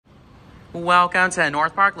Welcome to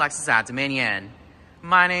North Park Lexus at Dominion.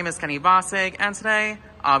 My name is Kenny Bossig, and today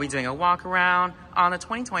I'll be doing a walk around on the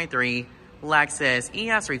 2023 Lexus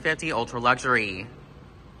ES350 Ultra Luxury.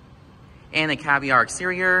 In a caviar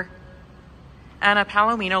exterior and a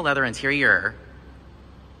palomino leather interior.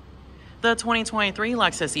 The 2023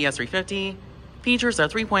 Lexus ES350 features a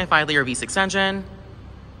 3.5-liter V6 engine,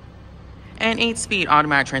 an 8-speed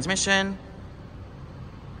automatic transmission,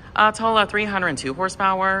 a total of 302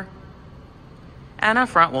 horsepower, and a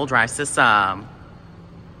front-wheel drive system.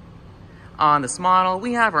 On this model,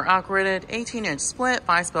 we have our upgraded 18-inch split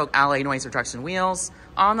 5-spoke alloy noise reduction wheels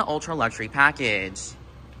on the Ultra Luxury package.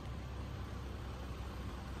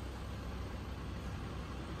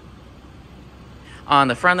 On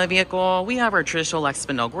the front of the vehicle, we have our traditional Lexus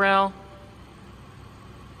spindle grille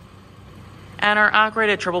and our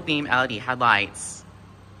upgraded triple beam LED headlights.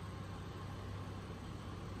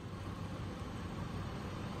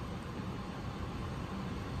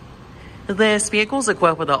 This vehicle is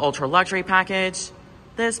equipped with the Ultra Luxury package.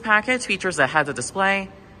 This package features a heads-up display,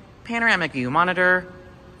 panoramic view monitor,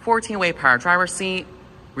 14-way power driver's seat,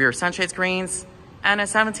 rear sunshade screens, and a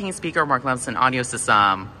 17-speaker Mark Levinson audio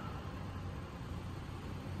system.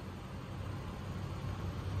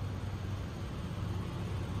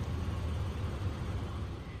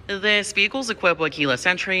 This vehicle is equipped with keyless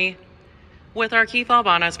entry. With our key fob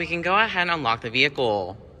on us, we can go ahead and unlock the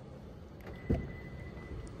vehicle.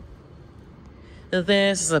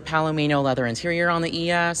 This is a palomino leather interior on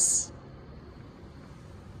the ES,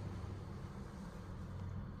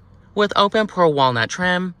 with open pearl walnut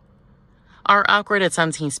trim, our upgraded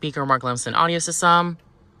 17-speaker Mark Levinson audio system,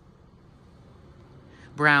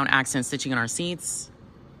 brown accent stitching on our seats,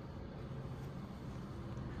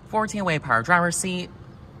 14-way power driver's seat,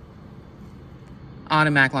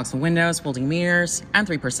 automatic locks and windows, folding mirrors, and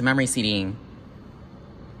 3-person memory seating.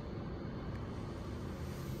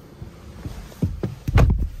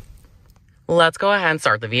 Let's go ahead and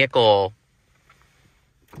start the vehicle.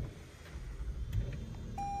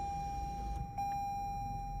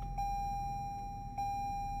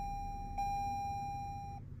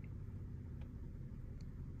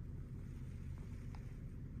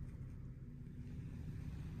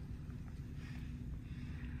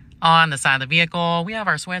 On the side of the vehicle, we have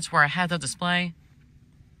our switch for our heads-up display.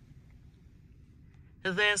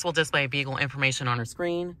 This will display vehicle information on our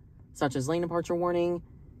screen, such as lane departure warning,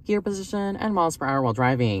 gear position, and miles per hour while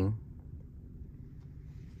driving.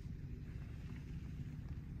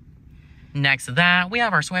 Next to that, we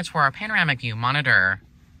have our switch for our panoramic view monitor.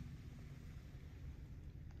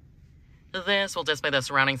 This will display the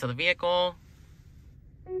surroundings of the vehicle,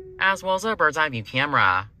 as well as a bird's eye view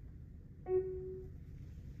camera.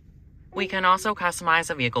 We can also customize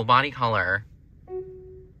the vehicle body color.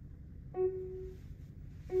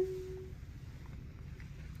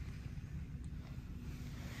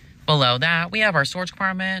 Below that, we have our storage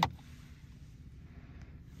compartment,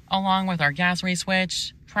 along with our gas release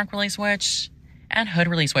switch, trunk release switch, and hood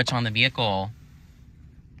release switch on the vehicle.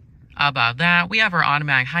 Above that, we have our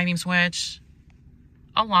automatic high beam switch,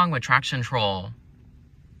 along with traction control.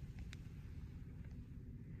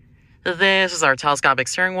 This is our telescopic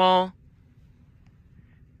steering wheel,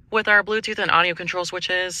 with our Bluetooth and audio control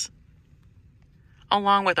switches,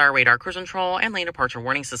 along with our radar cruise control and lane departure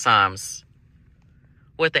warning systems.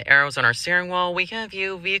 With the arrows on our steering wheel, we can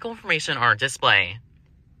view vehicle information on our display.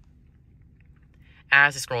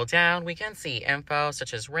 As we scroll down, we can see info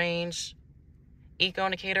such as range, eco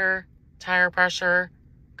indicator, tire pressure,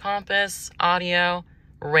 compass, audio,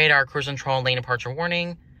 radar cruise control, lane departure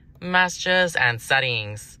warning, messages, and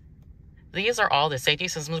settings. These are all the safety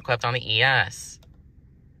systems equipped on the ES.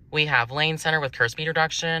 We have lane center with curb speed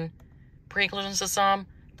reduction, pre-collision system,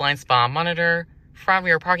 blind spot monitor, front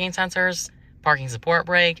rear parking sensors, parking support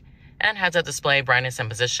brake, and heads-up display brightness and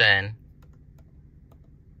position.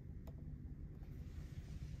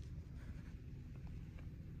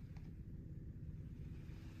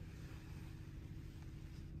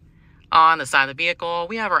 On the side of the vehicle,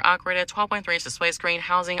 we have our upgraded 12.3-inch display screen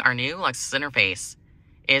housing our new Lexus interface.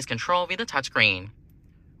 It is controlled via the touchscreen.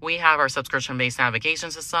 We have our subscription-based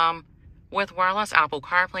navigation system with wireless Apple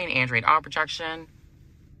CarPlay and Android Auto projection,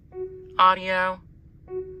 audio,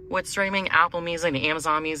 with streaming Apple Music and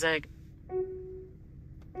Amazon Music,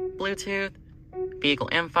 Bluetooth, vehicle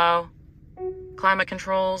info, climate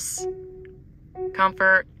controls,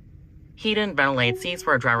 comfort, heated and ventilated seats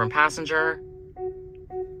for a driver and passenger,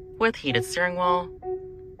 with heated steering wheel,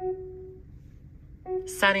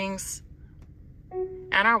 settings,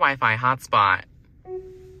 and our Wi-Fi hotspot.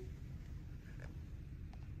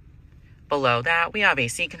 Below that, we have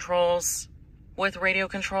AC controls with radio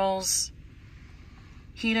controls,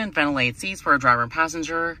 heated and ventilated seats for driver and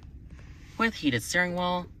passenger, with heated steering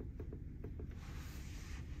wheel,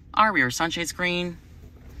 our rear sunshade screen,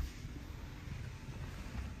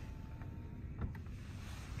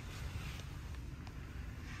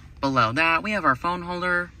 below that we have our phone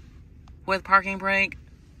holder with parking brake,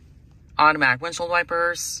 automatic windshield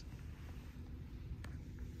wipers.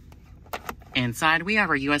 Inside we have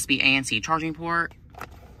our USB A and C charging port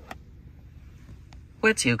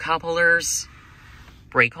with 2 cup holders,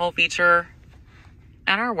 brake hold feature,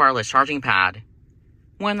 and our wireless charging pad.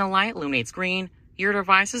 When the light illuminates green, your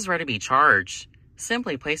device is ready to be charged.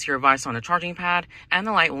 Simply place your device on the charging pad and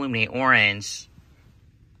the light will illuminate orange.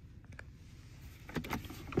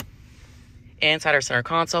 Inside our center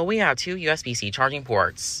console, we have 2 USB-C charging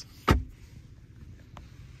ports.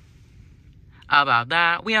 Above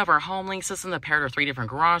that, we have our home link system that paired with 3 different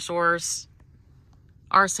garage doors,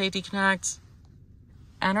 our safety connect,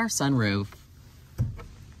 and our sunroof.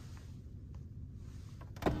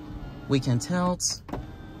 We can tilt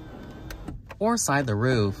or side the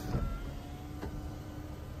roof.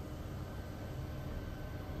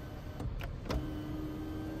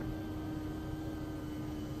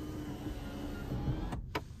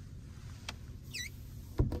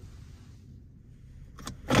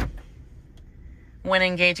 When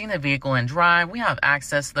engaging the vehicle in drive, we have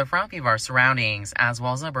access to the front view of our surroundings, as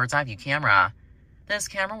well as a bird's eye view camera. This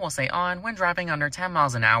camera will stay on when driving under 10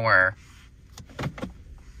 miles an hour.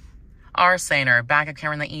 Our center backup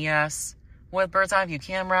camera in the ES, with bird's eye view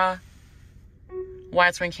camera,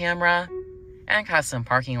 widescreen camera, and custom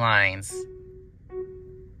parking lines.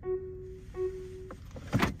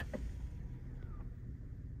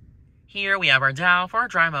 Here we have our dial for our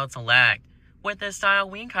drive mode select. With this dial,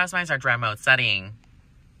 we can customize our drive mode setting.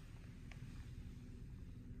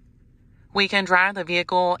 We can drive the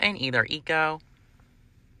vehicle in either Eco,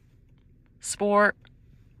 Sport,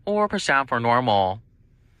 or push down for normal.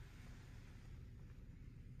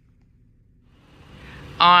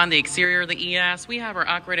 On the exterior of the ES, we have our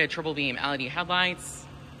upgraded triple beam LED headlights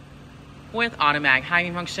with automatic high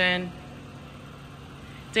beam function,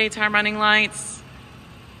 daytime running lights,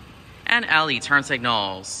 and LED turn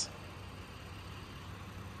signals.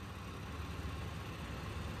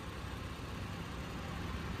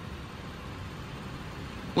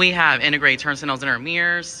 We have integrated turn signals in our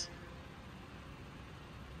mirrors,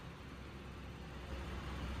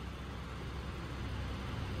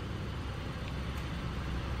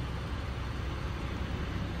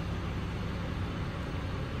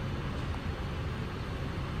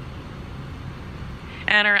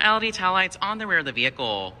 and our LED tail lights on the rear of the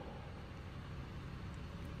vehicle.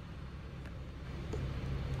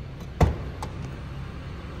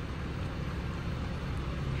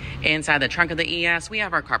 Inside the trunk of the ES, we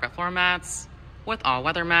have our carpet floor mats with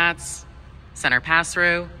all-weather mats, center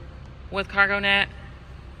pass-through with cargo net,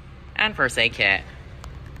 and first aid kit.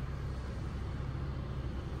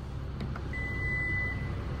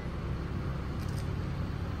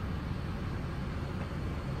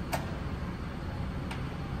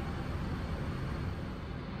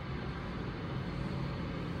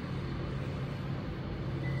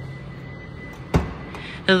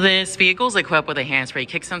 This vehicle is equipped with a hands-free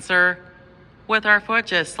kick sensor. With our foot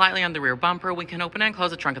just slightly on the rear bumper, we can open and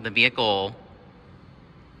close the trunk of the vehicle.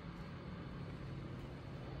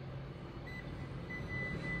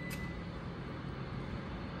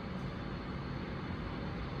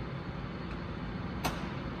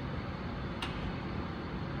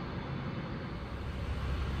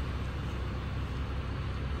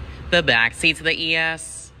 The back seats of the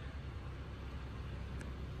ES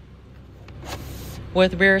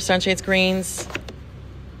with rear sunshade screens,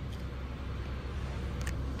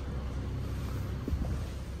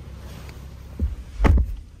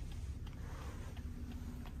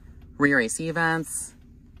 rear AC vents,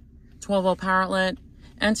 12-volt power outlet,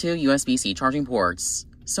 and 2 USB-C charging ports.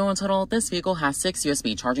 So in total, this vehicle has 6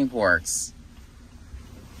 USB charging ports.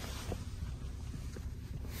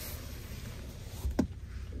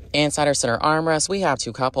 Inside our center armrest, we have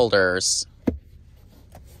 2 cup holders.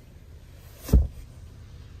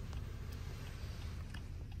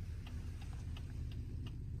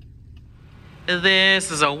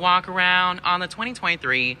 This is a walk around on the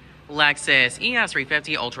 2023 Lexus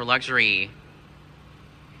ES350 Ultra Luxury.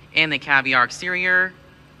 In the caviar exterior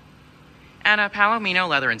and a palomino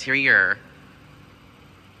leather interior.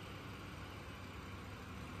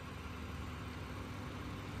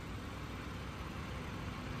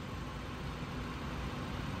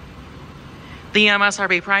 The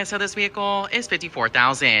MSRP price of this vehicle is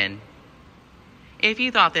 $54,000. If you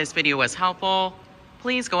thought this video was helpful,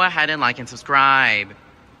 please go ahead and like and subscribe.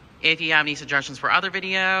 If you have any suggestions for other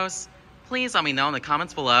videos, please let me know in the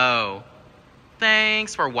comments below.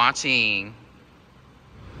 Thanks for watching.